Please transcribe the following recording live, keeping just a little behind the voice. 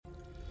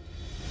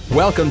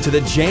Welcome to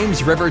the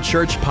James River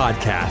Church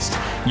Podcast.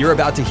 You're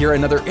about to hear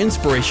another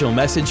inspirational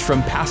message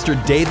from Pastor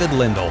David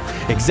Lindell,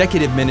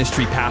 Executive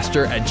Ministry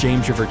Pastor at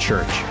James River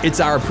Church. It's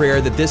our prayer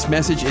that this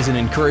message is an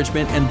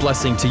encouragement and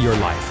blessing to your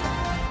life.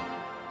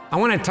 I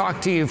want to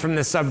talk to you from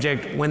the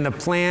subject, when the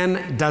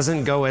plan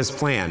doesn't go as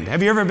planned.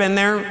 Have you ever been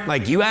there?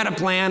 Like you had a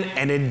plan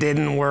and it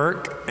didn't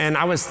work. And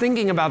I was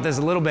thinking about this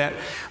a little bit,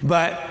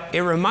 but it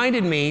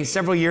reminded me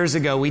several years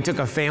ago, we took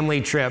a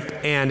family trip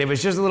and it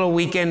was just a little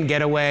weekend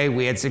getaway.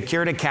 We had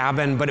secured a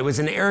cabin, but it was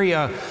an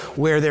area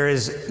where there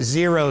is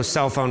zero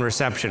cell phone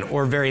reception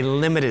or very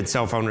limited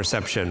cell phone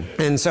reception.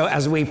 And so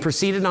as we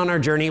proceeded on our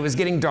journey, it was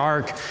getting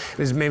dark. It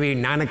was maybe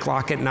 9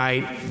 o'clock at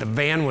night. The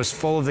van was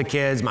full of the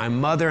kids. My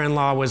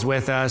mother-in-law was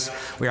with us.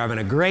 We were having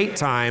a great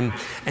time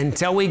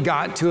until we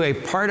got to a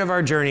part of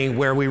our journey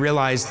where we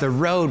realized the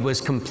road was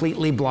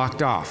completely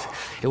blocked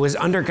off. It was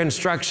under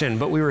construction,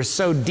 but we were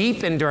so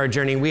deep into our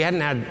journey, we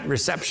hadn't had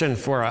reception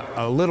for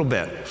a little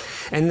bit.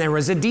 And there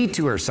was a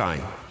detour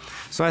sign.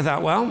 So I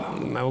thought, well,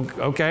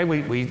 okay,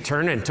 we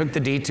turned and took the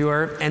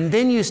detour. And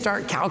then you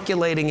start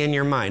calculating in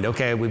your mind,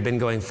 okay, we've been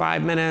going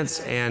 5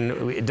 minutes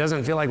and it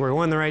doesn't feel like we're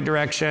going the right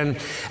direction.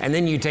 And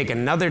then you take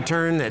another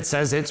turn that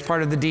says it's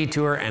part of the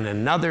detour and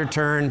another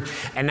turn.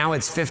 And now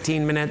it's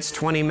 15 minutes,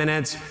 20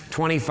 minutes,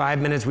 25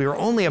 minutes. We were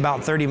only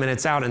about 30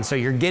 minutes out. And so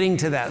you're getting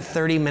to that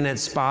 30-minute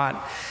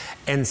spot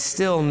and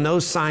still no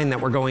sign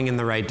that we're going in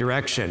the right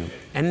direction.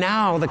 And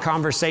now the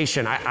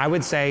conversation, I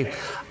would say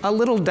a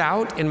little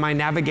doubt in my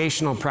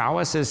navigational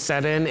prowess is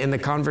set in the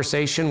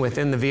conversation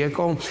within the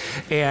vehicle.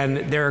 And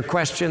there are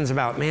questions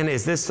about, man,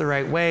 is this the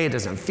right way? It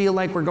doesn't feel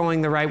like we're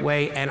going the right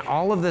way. And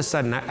all of a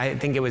sudden, I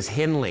think it was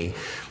Henley,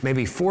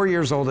 maybe 4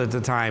 years old at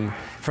the time,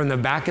 from the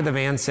back of the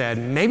van said,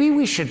 maybe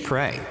we should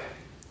pray.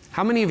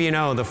 How many of you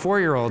know the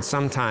 4-year-old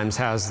sometimes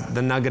has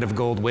the nugget of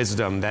gold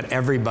wisdom that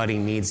everybody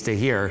needs to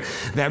hear,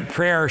 that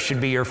prayer should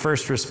be your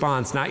first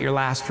response, not your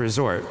last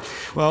resort?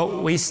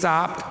 Well, we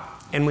stopped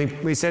and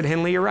we said,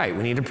 Henley, you're right,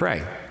 we need to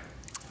pray.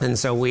 And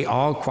so we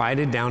all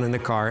quieted down in the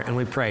car and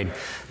we prayed.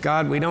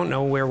 God, we don't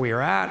know where we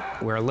are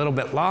at. We're a little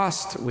bit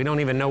lost. We don't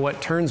even know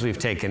what turns we've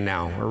taken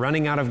now. We're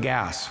running out of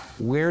gas.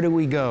 Where do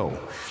we go?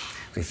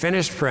 We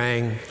finished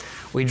praying.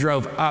 We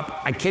drove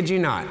up, I kid you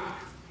not,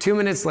 2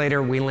 minutes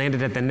later, we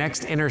landed at the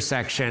next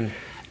intersection,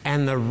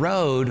 and the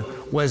road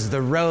was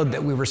the road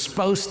that we were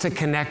supposed to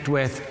connect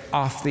with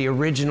off the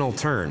original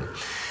turn.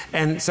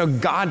 And so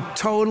God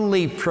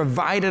totally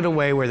provided a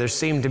way where there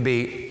seemed to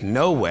be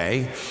no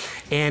way.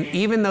 And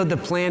even though the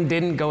plan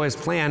didn't go as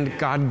planned,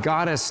 God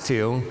got us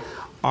to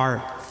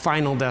our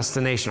final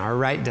destination, our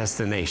right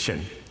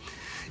destination.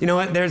 You know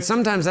what?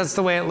 Sometimes that's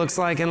the way it looks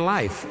like in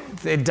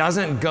life. It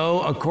doesn't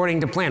go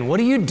according to plan. What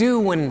do you do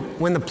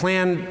when the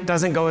plan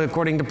doesn't go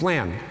according to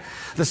plan?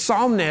 The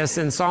psalmist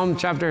in Psalm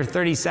chapter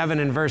 37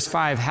 and verse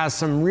 5 has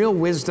some real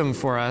wisdom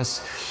for us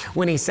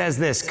when he says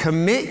this: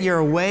 commit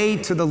your way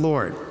to the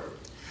Lord.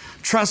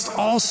 Trust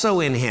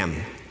also in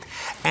him,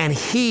 and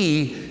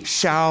he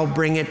shall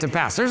bring it to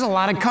pass. There's a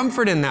lot of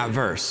comfort in that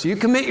verse. You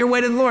commit your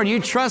way to the Lord,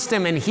 you trust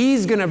him, and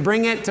he's going to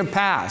bring it to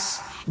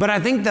pass. But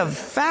I think the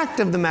fact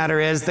of the matter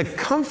is the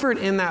comfort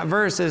in that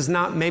verse is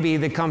not maybe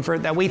the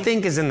comfort that we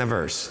think is in the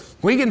verse.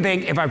 We can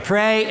think, if I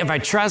pray, if I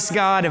trust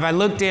God, if I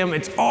look to him,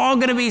 it's all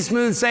going to be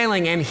smooth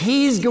sailing and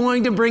he's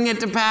going to bring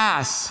it to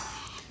pass.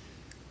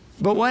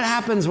 But what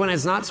happens when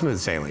it's not smooth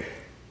sailing?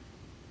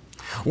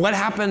 What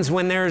happens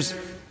when there's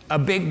a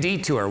big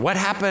detour? What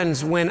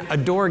happens when a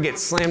door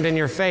gets slammed in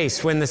your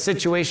face, when the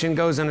situation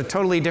goes in a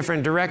totally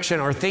different direction,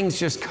 or things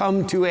just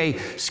come to a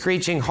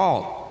screeching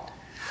halt?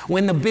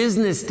 When the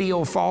business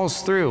deal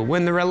falls through,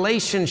 when the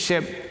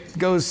relationship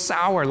goes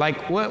sour,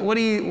 like what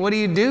do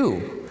you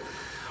do?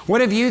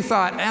 What if you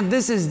thought,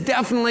 this is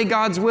definitely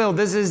God's will,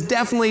 this is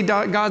definitely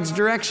God's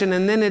direction,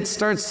 and then it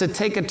starts to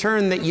take a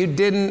turn that you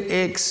didn't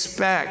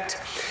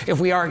expect? If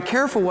we aren't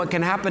careful, what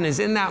can happen is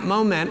in that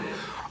moment,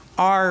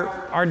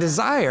 our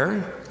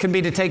desire can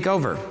be to take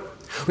over.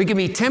 We can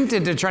be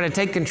tempted to try to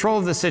take control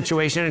of the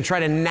situation and try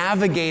to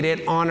navigate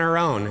it on our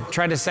own.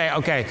 Try to say,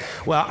 okay,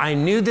 well, I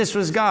knew this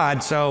was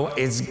God, so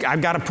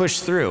I've got to push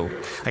through.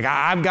 Like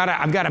I've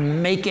got to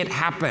make it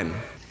happen.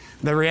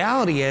 The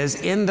reality is,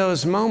 in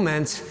those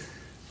moments,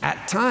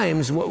 at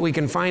times, what we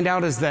can find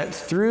out is that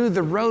through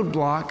the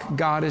roadblock,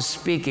 God is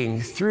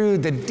speaking. Through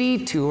the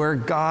detour,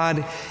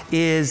 God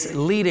is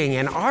leading.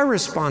 And our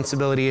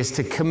responsibility is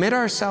to commit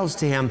ourselves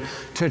to him,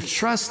 to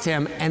trust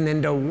him, and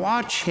then to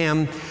watch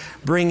him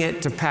bring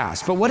it to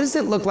pass. But what does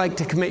it look like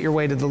to commit your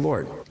way to the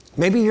Lord?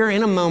 Maybe you're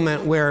in a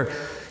moment where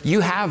you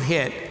have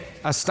hit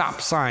a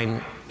stop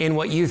sign in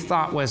what you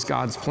thought was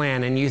God's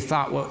plan, and you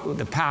thought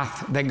the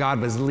path that God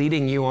was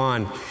leading you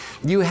on.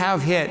 You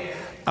have hit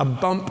a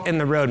bump in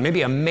the road,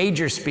 maybe a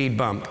major speed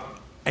bump,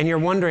 and you're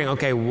wondering,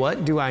 okay,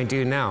 what do I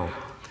do now?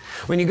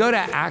 When you go to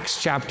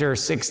Acts chapter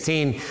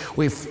 16,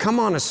 we've come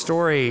on a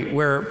story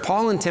where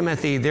Paul and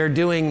Timothy, they're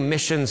doing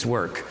missions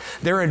work.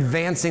 They're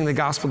advancing the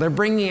gospel. They're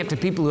bringing it to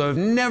people who have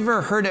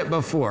never heard it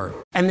before.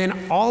 And then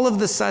all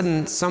of a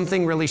sudden,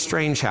 something really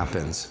strange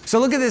happens. So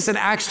look at this in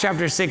Acts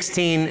chapter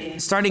 16,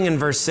 starting in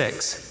verse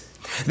 6.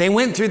 They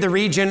went through the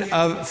region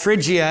of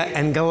Phrygia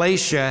and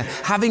Galatia,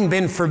 having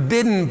been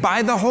forbidden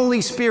by the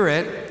Holy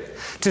Spirit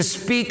to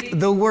speak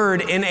the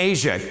word in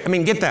Asia. I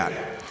mean, get that.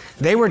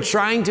 They were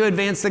trying to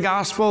advance the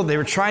gospel. They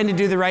were trying to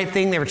do the right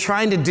thing. They were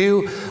trying to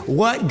do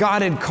what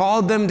God had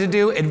called them to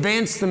do,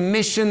 advance the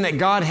mission that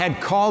God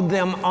had called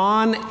them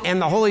on,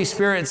 and the Holy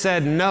Spirit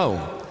said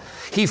no.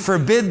 He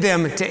forbid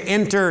them to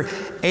enter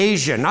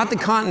Asia, not the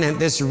continent,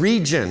 this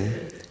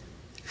region.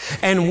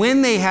 And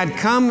when they had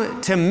come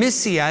to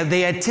Mysia,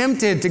 they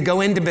attempted to go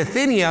into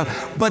Bithynia,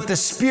 but the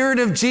Spirit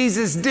of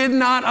Jesus did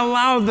not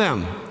allow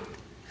them.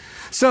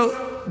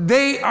 So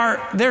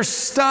they're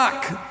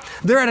stuck.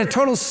 They're at a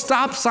total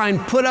stop sign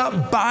put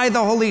up by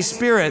the Holy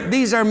Spirit.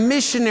 These are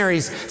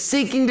missionaries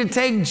seeking to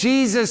take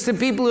Jesus to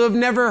people who have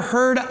never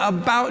heard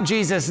about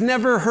Jesus,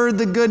 never heard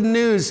the good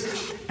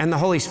news, and the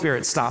Holy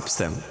Spirit stops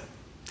them.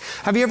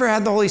 Have you ever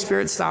had the Holy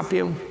Spirit stop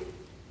you?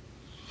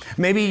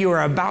 Maybe you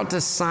were about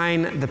to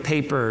sign the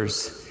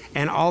papers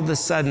and all of a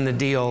sudden the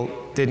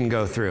deal didn't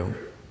go through.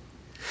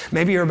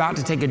 Maybe you're about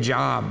to take a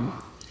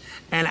job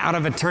and out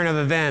of a turn of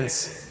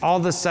events, all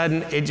of a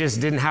sudden it just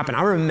didn't happen.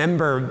 I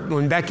remember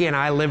when Becky and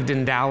I lived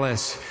in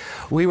Dallas,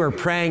 we were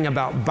praying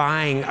about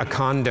buying a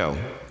condo.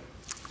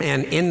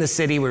 And in the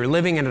city, we were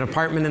living in an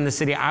apartment in the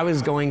city. I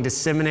was going to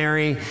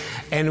seminary,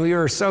 and we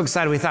were so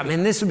excited. We thought,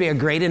 man, this would be a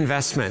great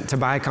investment to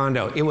buy a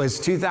condo. It was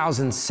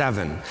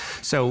 2007.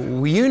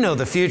 So you know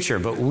the future,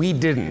 but we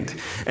didn't.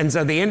 And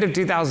so the end of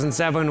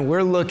 2007,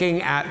 we're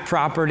looking at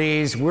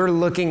properties. We're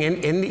looking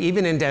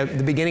even into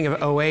the beginning of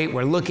 2008,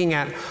 we're looking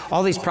at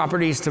all these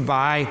properties to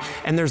buy.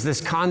 And there's this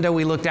condo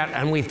we looked at,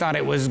 and we thought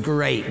it was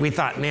great. We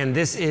thought, man,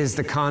 this is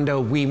the condo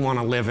we want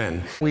to live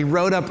in. We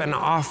wrote up an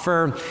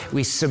offer.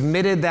 We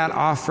submitted that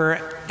offer.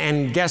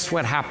 And guess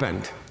what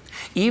happened?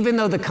 Even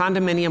though the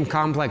condominium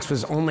complex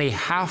was only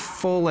half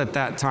full at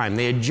that time,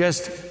 they had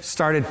just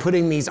started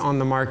putting these on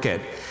the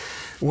market.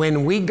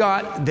 When we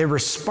got the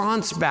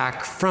response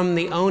back from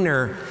the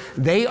owner,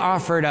 they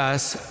offered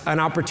us an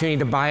opportunity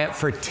to buy it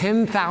for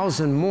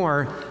 $10,000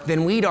 more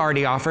than we'd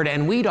already offered,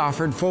 and we'd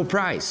offered full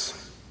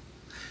price.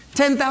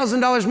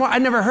 $10,000 more.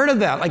 I'd never heard of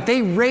that. Like,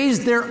 they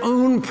raised their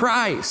own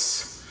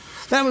price.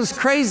 That was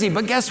crazy,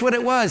 but guess what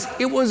it was?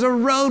 It was a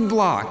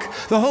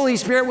roadblock. The Holy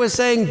Spirit was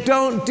saying,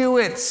 don't do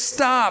it.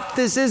 Stop.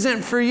 This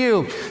isn't for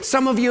you.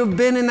 Some of you have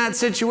been in that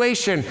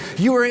situation.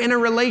 You were in a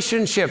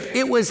relationship.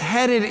 It was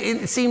headed,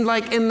 it seemed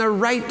like, in the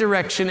right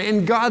direction,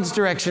 in God's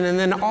direction, and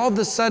then all of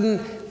a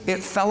sudden,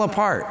 it fell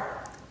apart.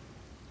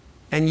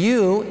 And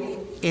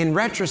you, in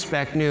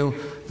retrospect, knew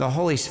the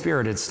Holy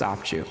Spirit had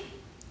stopped you.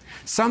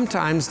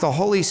 Sometimes the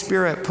Holy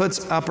Spirit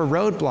puts up a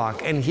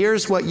roadblock, and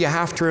here's what you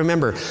have to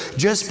remember.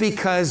 Just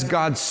because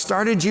God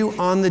started you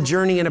on the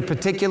journey in a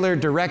particular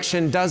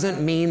direction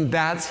doesn't mean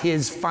that's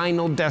His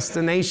final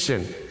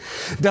destination.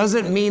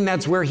 Doesn't mean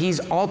that's where He's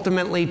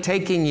ultimately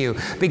taking you.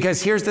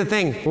 Because here's the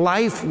thing,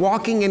 life,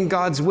 walking in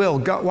God's will,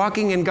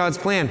 walking in God's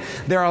plan,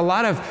 there are a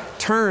lot of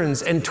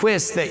turns and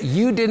twists that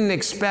you didn't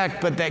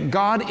expect, but that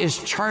God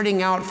is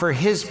charting out for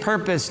His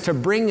purpose to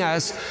bring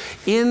us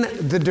in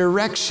the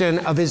direction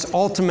of His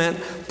ultimate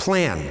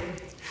plan.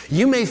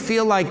 You may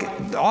feel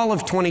like all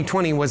of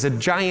 2020 was a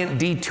giant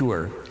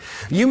detour.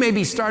 You may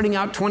be starting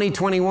out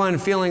 2021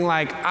 feeling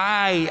like,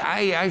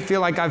 I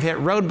feel like I've hit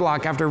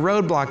roadblock after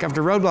roadblock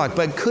after roadblock.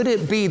 But could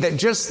it be that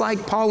just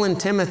like Paul and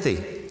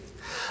Timothy,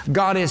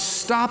 God is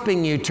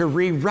stopping you to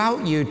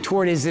reroute you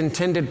toward His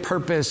intended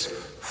purpose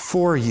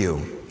for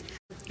you?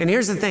 And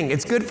here's the thing,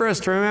 it's good for us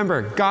to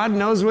remember, God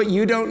knows what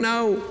you don't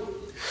know.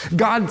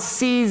 God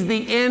sees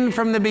the end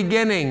from the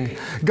beginning.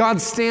 God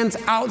stands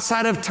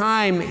outside of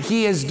time.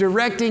 He is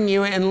directing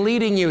you and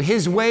leading you.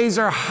 His ways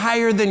are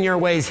higher than your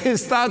ways.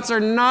 His thoughts are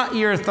not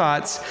your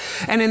thoughts.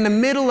 And in the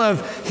middle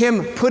of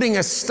Him putting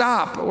a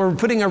stop or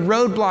putting a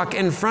roadblock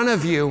in front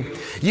of you,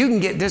 you can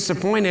get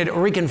disappointed,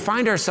 or we can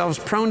find ourselves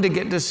prone to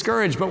get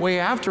discouraged. But what you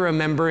have to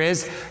remember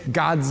is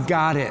God's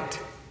got it.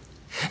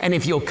 And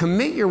if you'll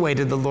commit your way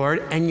to the Lord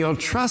and you'll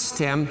trust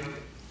Him,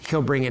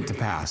 He'll bring it to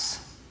pass.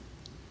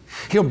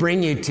 He'll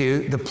bring you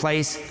to the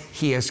place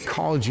He has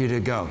called you to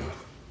go.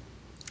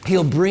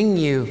 He'll bring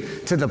you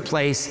to the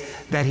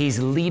place that He's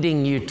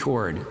leading you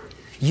toward.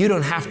 You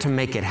don't have to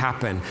make it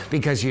happen,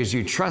 because as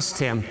you trust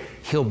Him,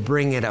 He'll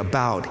bring it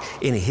about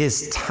in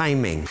His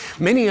timing.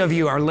 Many of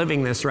you are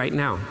living this right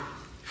now,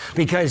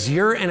 because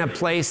you're in a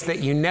place that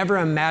you never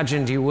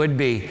imagined you would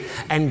be,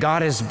 and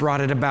God has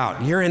brought it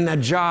about. You're in the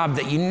job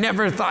that you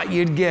never thought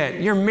you'd get.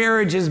 Your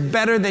marriage is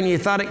better than you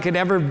thought it could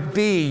ever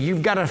be.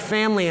 You've got a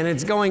family, and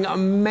it's going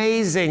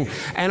amazing.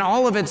 And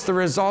all of it's the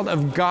result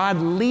of God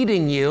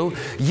leading you,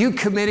 you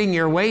committing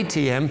your way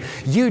to Him,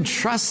 you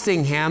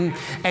trusting Him,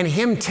 and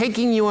Him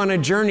taking you on a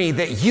journey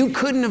that you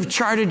couldn't have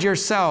charted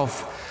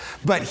yourself,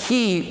 but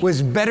He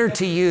was better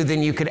to you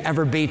than you could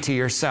ever be to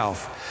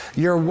yourself.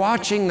 You're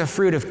watching the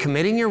fruit of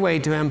committing your way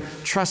to Him,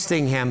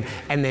 trusting Him,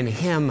 and then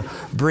Him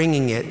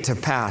bringing it to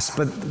pass.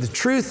 But the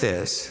truth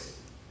is,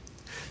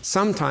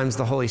 sometimes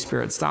the Holy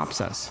Spirit stops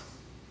us.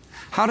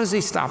 How does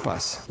He stop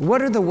us?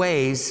 What are the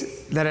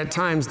ways that at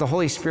times the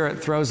Holy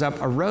Spirit throws up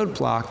a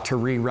roadblock to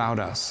reroute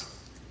us?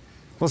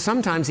 Well,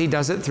 sometimes he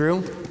does it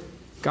through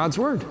God's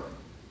word.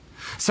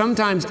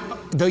 Sometimes,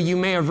 though you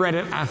may have read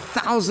it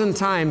 1,000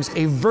 times,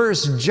 a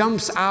verse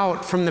jumps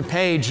out from the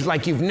page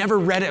like you've never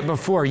read it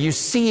before. You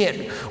see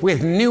it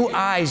with new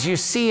eyes. You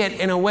see it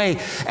in a way,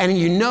 and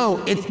you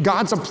know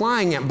God's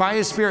applying it by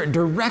His Spirit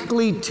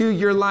directly to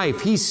your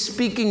life. He's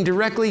speaking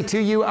directly to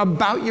you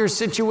about your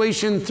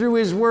situation through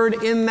His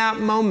word in that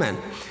moment.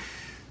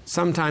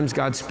 Sometimes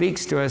God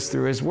speaks to us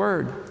through His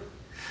word.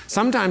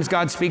 Sometimes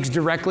God speaks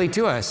directly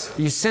to us.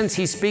 You sense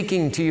He's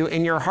speaking to you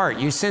in your heart.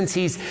 You sense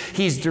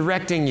He's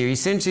directing you. You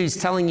sense He's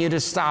telling you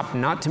to stop,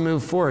 not to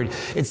move forward.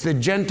 It's the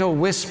gentle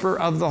whisper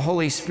of the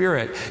Holy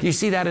Spirit. You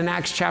see that in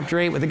Acts chapter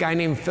 8 with a guy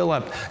named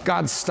Philip.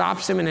 God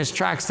stops him in his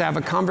tracks to have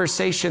a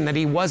conversation that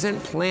he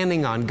wasn't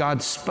planning on.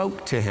 God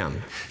spoke to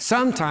him.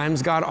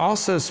 Sometimes God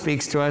also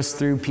speaks to us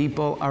through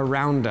people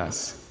around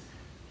us.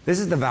 This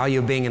is the value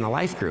of being in a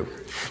life group.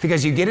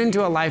 Because you get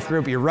into a life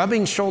group, you're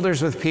rubbing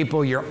shoulders with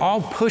people, you're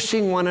all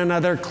pushing one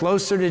another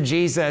closer to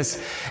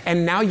Jesus,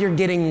 and now you're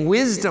getting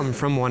wisdom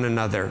from one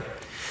another.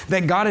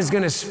 That God is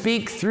going to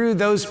speak through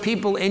those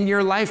people in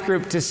your life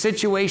group to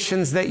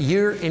situations that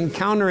you're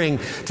encountering,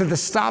 to the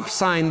stop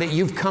sign that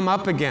you've come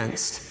up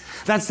against.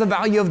 That's the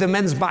value of the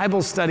men's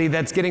Bible study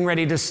that's getting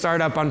ready to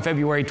start up on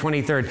February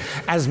 23rd.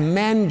 As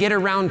men get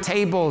around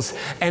tables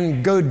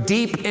and go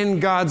deep in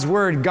God's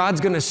word, God's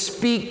going to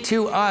speak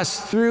to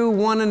us through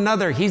one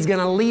another. He's going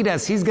to lead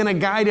us. He's going to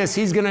guide us.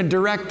 He's going to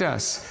direct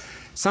us.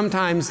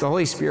 Sometimes the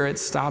Holy Spirit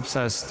stops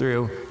us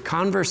through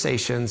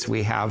conversations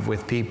we have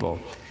with people.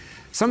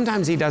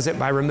 Sometimes He does it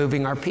by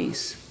removing our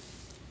peace.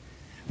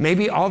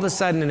 Maybe all of a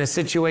sudden in a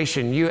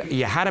situation,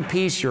 you had a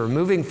peace, you're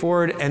moving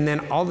forward, and then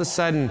all of a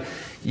sudden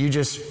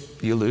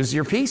you lose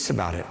your peace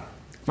about it.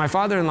 My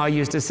father-in-law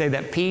used to say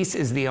that peace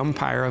is the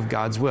umpire of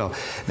God's will.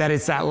 That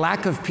it's that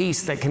lack of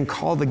peace that can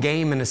call the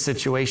game in a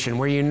situation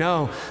where you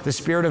know the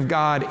Spirit of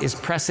God is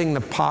pressing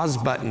the pause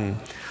button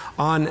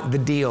on the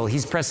deal.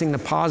 He's pressing the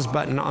pause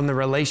button on the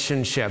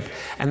relationship.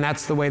 And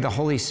that's the way the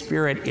Holy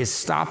Spirit is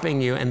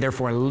stopping you and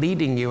therefore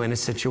leading you in a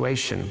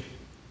situation.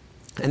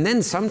 And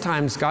then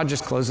sometimes God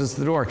just closes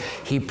the door.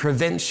 He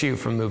prevents you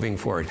from moving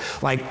forward.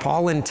 Like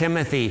Paul and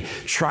Timothy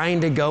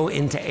trying to go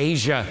into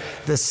Asia,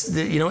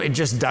 it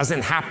just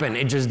doesn't happen.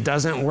 It just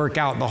doesn't work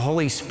out. The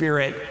Holy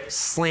Spirit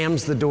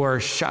slams the door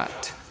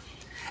shut.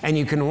 And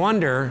you can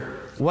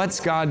wonder, what's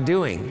God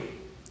doing?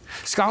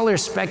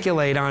 Scholars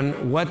speculate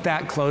on what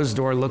that closed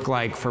door looked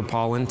like for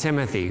Paul and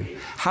Timothy.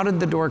 How did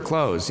the door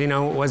close?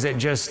 Was it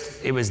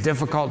just, it was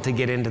difficult to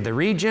get into the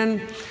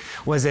region?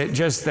 Was it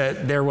just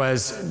that there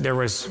was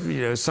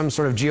some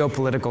sort of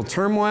geopolitical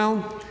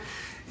turmoil?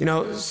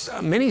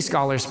 Many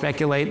scholars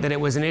speculate that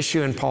it was an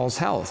issue in Paul's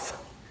health.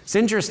 It's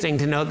interesting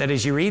to note that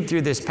as you read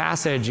through this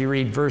passage, you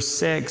read verse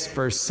 6,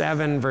 verse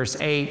 7, verse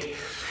 8,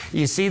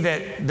 you see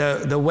that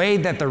the way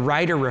that the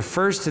writer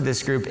refers to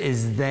this group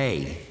is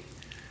they.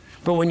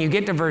 But when you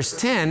get to verse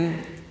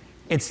 10,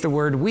 it's the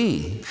word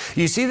we.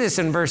 You see this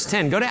in verse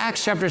 10. Go to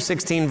Acts chapter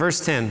 16,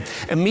 verse 10.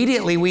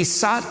 Immediately we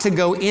sought to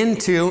go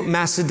into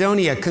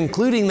Macedonia,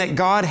 concluding that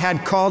God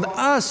had called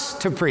us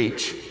to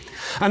preach.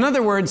 In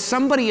other words,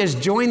 somebody has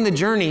joined the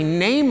journey,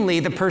 namely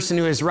the person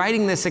who is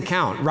writing this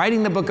account,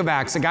 writing the book of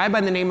Acts, a guy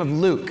by the name of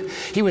Luke.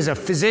 He was a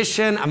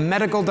physician, a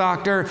medical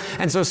doctor,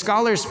 and so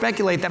scholars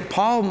speculate that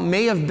Paul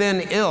may have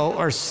been ill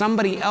or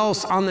somebody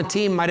else on the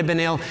team might have been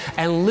ill,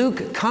 and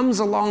Luke comes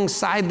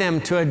alongside them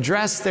to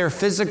address their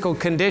physical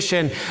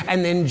condition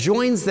and then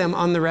joins them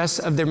on the rest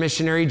of their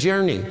missionary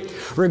journey.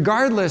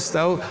 Regardless,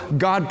 though,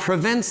 God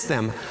prevents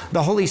them.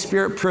 The Holy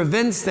Spirit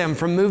prevents them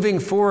from moving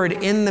forward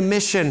in the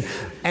mission,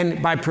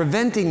 and by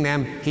preventing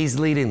them, He's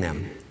leading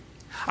them.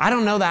 I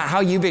don't know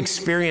how you've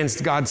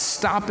experienced God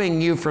stopping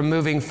you from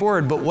moving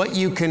forward, but what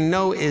you can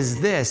know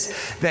is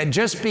this, that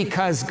just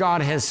because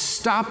God has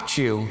stopped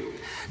you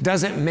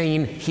doesn't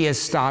mean He has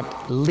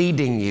stopped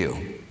leading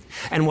you.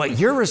 And what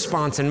your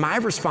response and my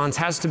response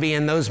has to be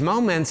in those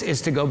moments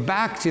is to go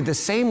back to the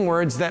same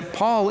words that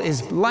Paul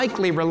is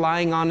likely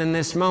relying on in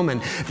this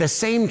moment. The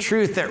same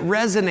truth that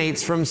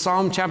resonates from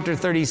Psalm chapter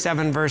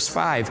 37, verse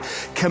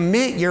 5.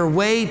 Commit your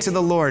way to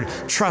the Lord.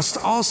 Trust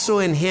also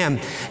in Him,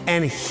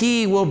 and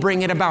He will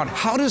bring it about.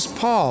 How does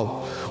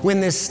Paul,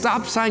 when this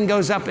stop sign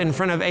goes up in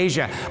front of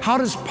Asia, how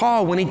does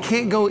Paul, when he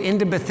can't go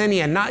into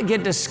Bithynia, not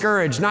get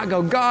discouraged, not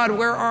go, God,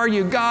 where are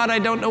you? God, I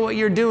don't know what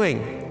you're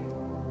doing.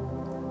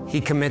 He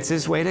commits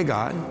his way to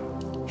God,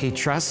 he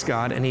trusts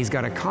God, and he's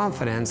got a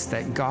confidence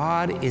that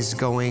God is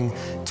going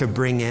to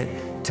bring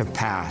it to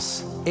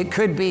pass. It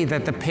could be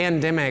that the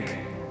pandemic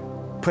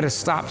put a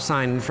stop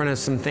sign in front of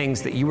some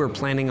things that you were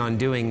planning on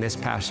doing this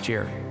past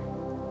year.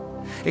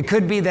 It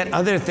could be that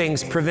other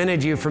things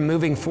prevented you from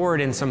moving forward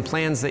in some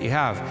plans that you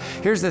have.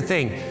 Here's the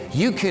thing,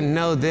 you can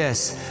know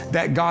this,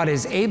 that God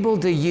is able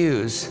to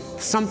use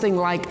something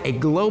like a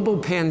global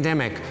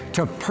pandemic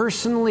to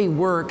personally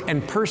work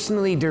and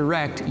personally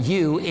direct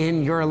you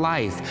in your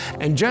life.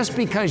 And just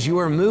because you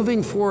are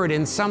moving forward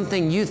in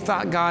something you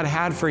thought God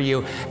had for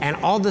you, and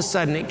all of a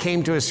sudden it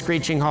came to a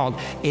screeching halt,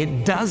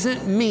 it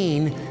doesn't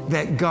mean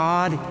that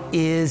God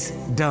is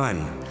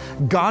done.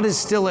 God is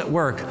still at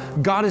work.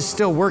 God is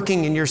still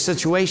working in your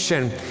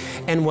situation.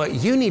 And what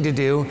you need to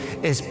do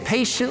is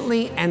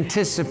patiently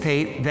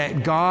anticipate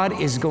that God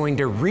is going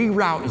to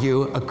reroute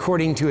you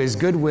according to his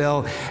good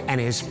will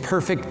and his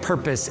perfect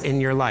purpose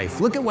in your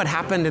life. Look at what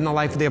happened in the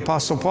life of the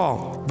Apostle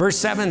Paul. Verse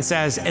 7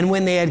 says, "And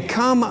when they had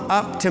come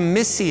up to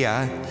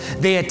Mysia,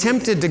 they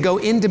attempted to go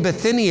into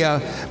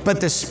Bithynia, but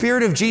the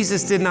Spirit of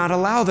Jesus did not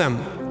allow them.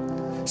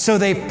 So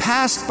they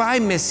passed by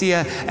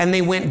Mysia and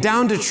they went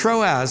down to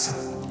Troas.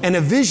 And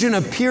a vision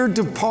appeared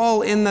to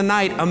Paul in the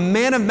night. A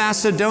man of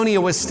Macedonia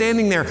was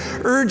standing there,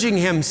 urging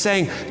him,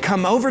 saying,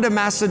 'Come over to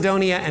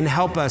Macedonia and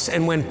help us.'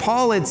 And when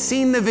Paul had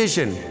seen the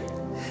vision,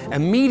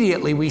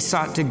 immediately we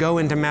sought to go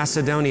into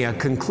Macedonia,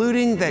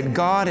 concluding that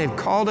God had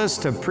called us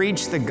to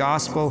preach the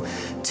gospel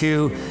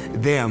to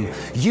them."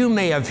 You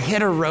may have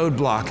hit a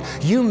roadblock.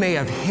 You may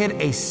have hit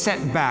a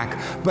setback.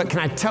 But can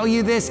I tell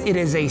you this? It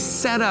is a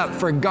setup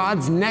for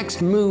God's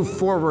next move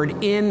forward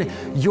in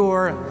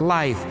your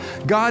life.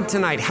 God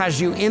tonight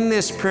has you in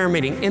this prayer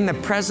meeting, in the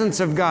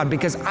presence of God,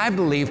 because I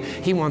believe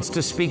he wants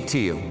to speak to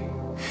you.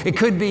 It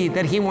could be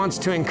that he wants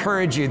to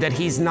encourage you that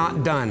he's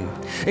not done.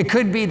 It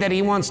could be that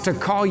he wants to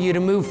call you to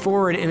move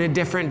forward in a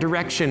different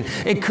direction.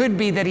 It could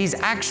be that he's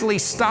actually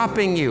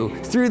stopping you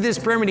through this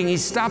prayer meeting.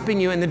 He's stopping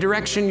you in the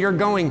direction you're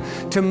going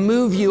to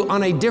move you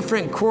on a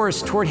different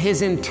course toward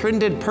his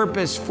intended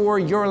purpose for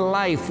your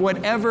life.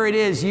 Whatever it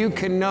is, you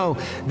can know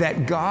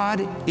that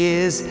God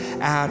is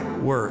at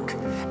work.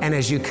 And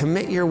as you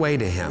commit your way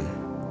to him,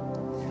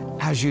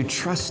 as you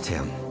trust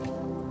him,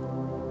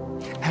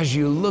 as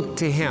you look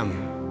to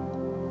him,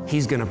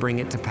 he's going to bring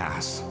it to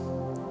pass.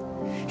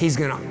 He's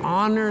going to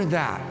honor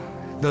that.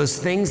 Those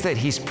things that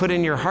he's put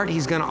in your heart,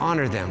 he's going to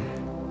honor them.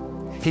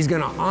 He's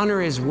going to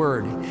honor his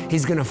word.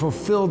 He's going to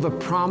fulfill the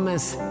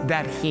promise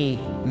that he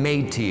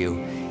made to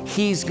you.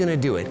 He's going to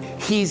do it.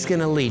 He's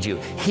going to lead you.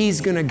 He's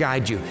going to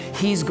guide you.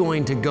 He's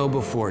going to go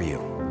before you.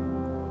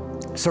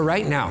 So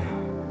right now,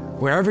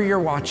 wherever you're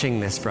watching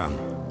this from,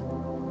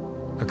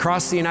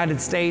 across the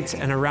United States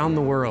and around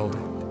the world,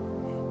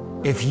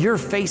 if you're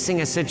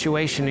facing a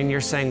situation and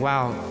you're saying,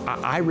 wow,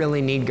 I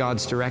really need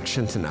God's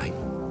direction tonight.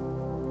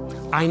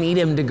 I need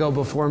him to go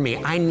before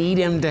me. I need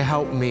him to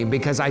help me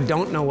because I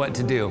don't know what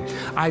to do.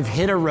 I've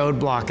hit a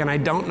roadblock and I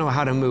don't know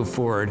how to move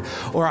forward.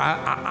 Or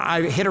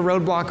I hit a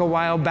roadblock a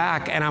while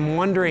back and I'm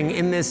wondering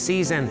in this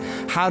season,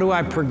 how do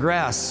I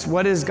progress?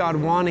 What is God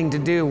wanting to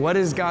do? What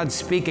is God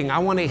speaking? I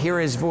want to hear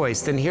his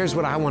voice. Then here's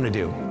what I want to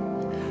do.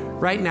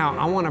 Right now,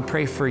 I want to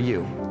pray for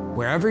you.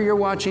 Wherever you're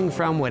watching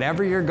from,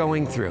 whatever you're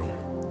going through,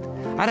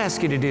 I'd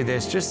ask you to do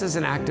this just as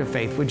an act of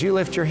faith. Would you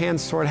lift your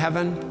hands toward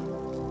heaven?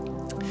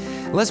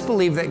 Let's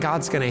believe that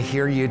God's going to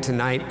hear you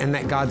tonight and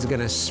that God's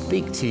going to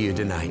speak to you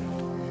tonight.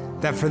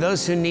 That for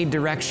those who need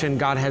direction,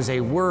 God has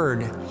a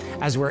word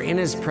as we're in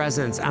his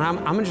presence. And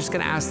I'm just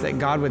going to ask that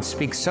God would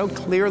speak so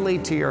clearly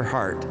to your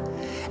heart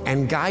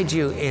and guide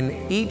you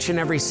in each and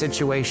every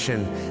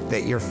situation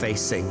that you're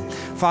facing.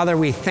 Father,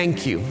 we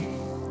thank you.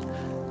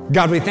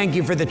 God, we thank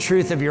you for the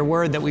truth of your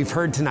word that we've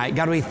heard tonight.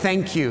 God, we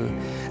thank you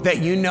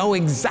that you know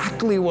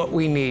exactly what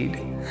we need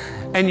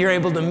and you're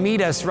able to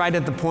meet us right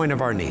at the point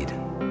of our need.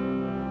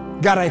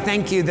 God, I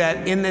thank you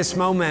that in this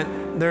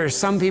moment, there are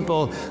some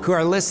people who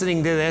are listening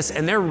to this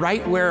and they're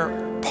right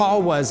where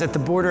Paul was at the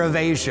border of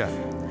Asia.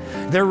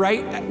 They're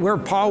right where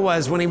Paul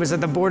was when he was at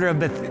the border of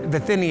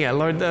Bithynia.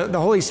 Lord, the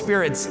Holy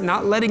Spirit's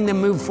not letting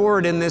them move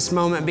forward in this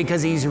moment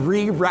because he's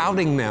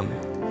rerouting them.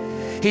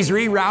 He's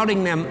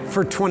rerouting them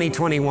for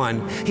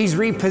 2021. He's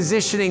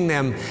repositioning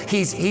them.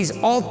 He's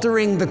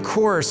altering the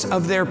course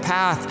of their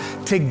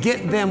path to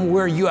get them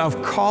where you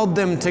have called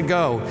them to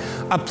go.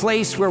 A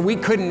place where we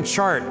couldn't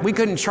chart. We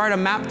couldn't chart a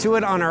map to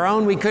it on our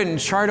own. We couldn't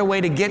chart a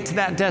way to get to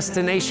that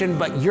destination,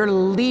 but you're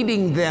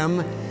leading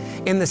them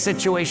in the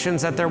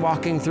situations that they're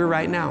walking through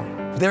right now.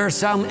 There are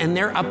some, and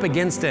they're up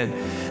against it.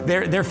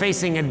 They're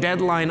facing a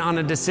deadline on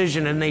a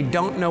decision, and they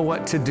don't know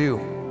what to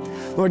do.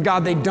 Lord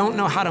God, they don't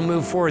know how to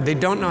move forward. They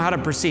don't know how to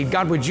proceed.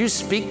 God, would you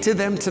speak to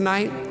them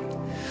tonight?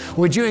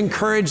 Would you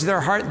encourage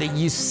their heart that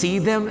you see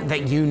them,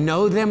 that you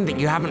know them, that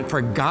you haven't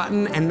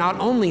forgotten? And not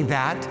only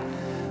that,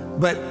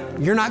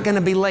 but you're not going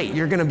to be late.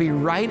 You're going to be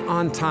right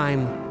on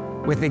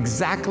time with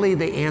exactly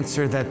the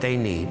answer that they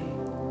need.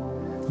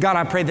 God,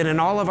 I pray that in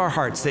all of our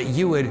hearts that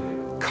you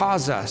would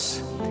cause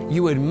us,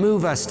 you would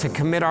move us to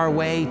commit our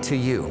way to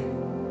you.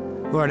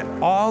 Lord,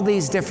 all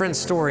these different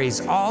stories,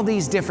 all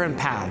these different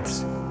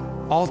paths,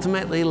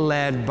 ultimately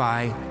led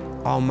by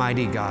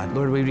Almighty God.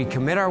 Lord, we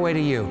commit our way to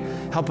you.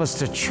 Help us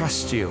to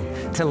trust you,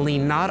 to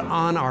lean not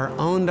on our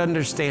own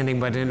understanding,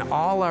 but in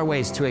all our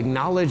ways to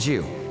acknowledge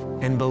you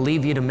and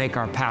believe you to make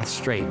our path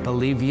straight,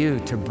 believe you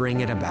to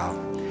bring it about.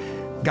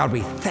 God,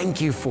 we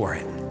thank you for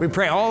it. We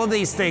pray all of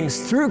these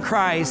things through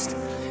Christ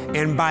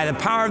and by the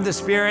power of the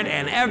Spirit,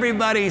 and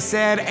everybody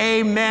said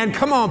amen.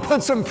 Come on,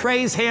 put some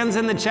praise hands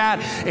in the chat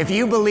if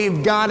you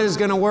believe God is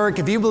going to work,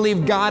 if you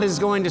believe God is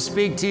going to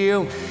speak to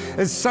you.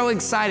 It's so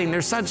exciting.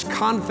 There's such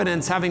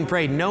confidence having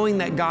prayed, knowing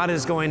that God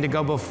is going to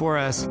go before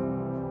us.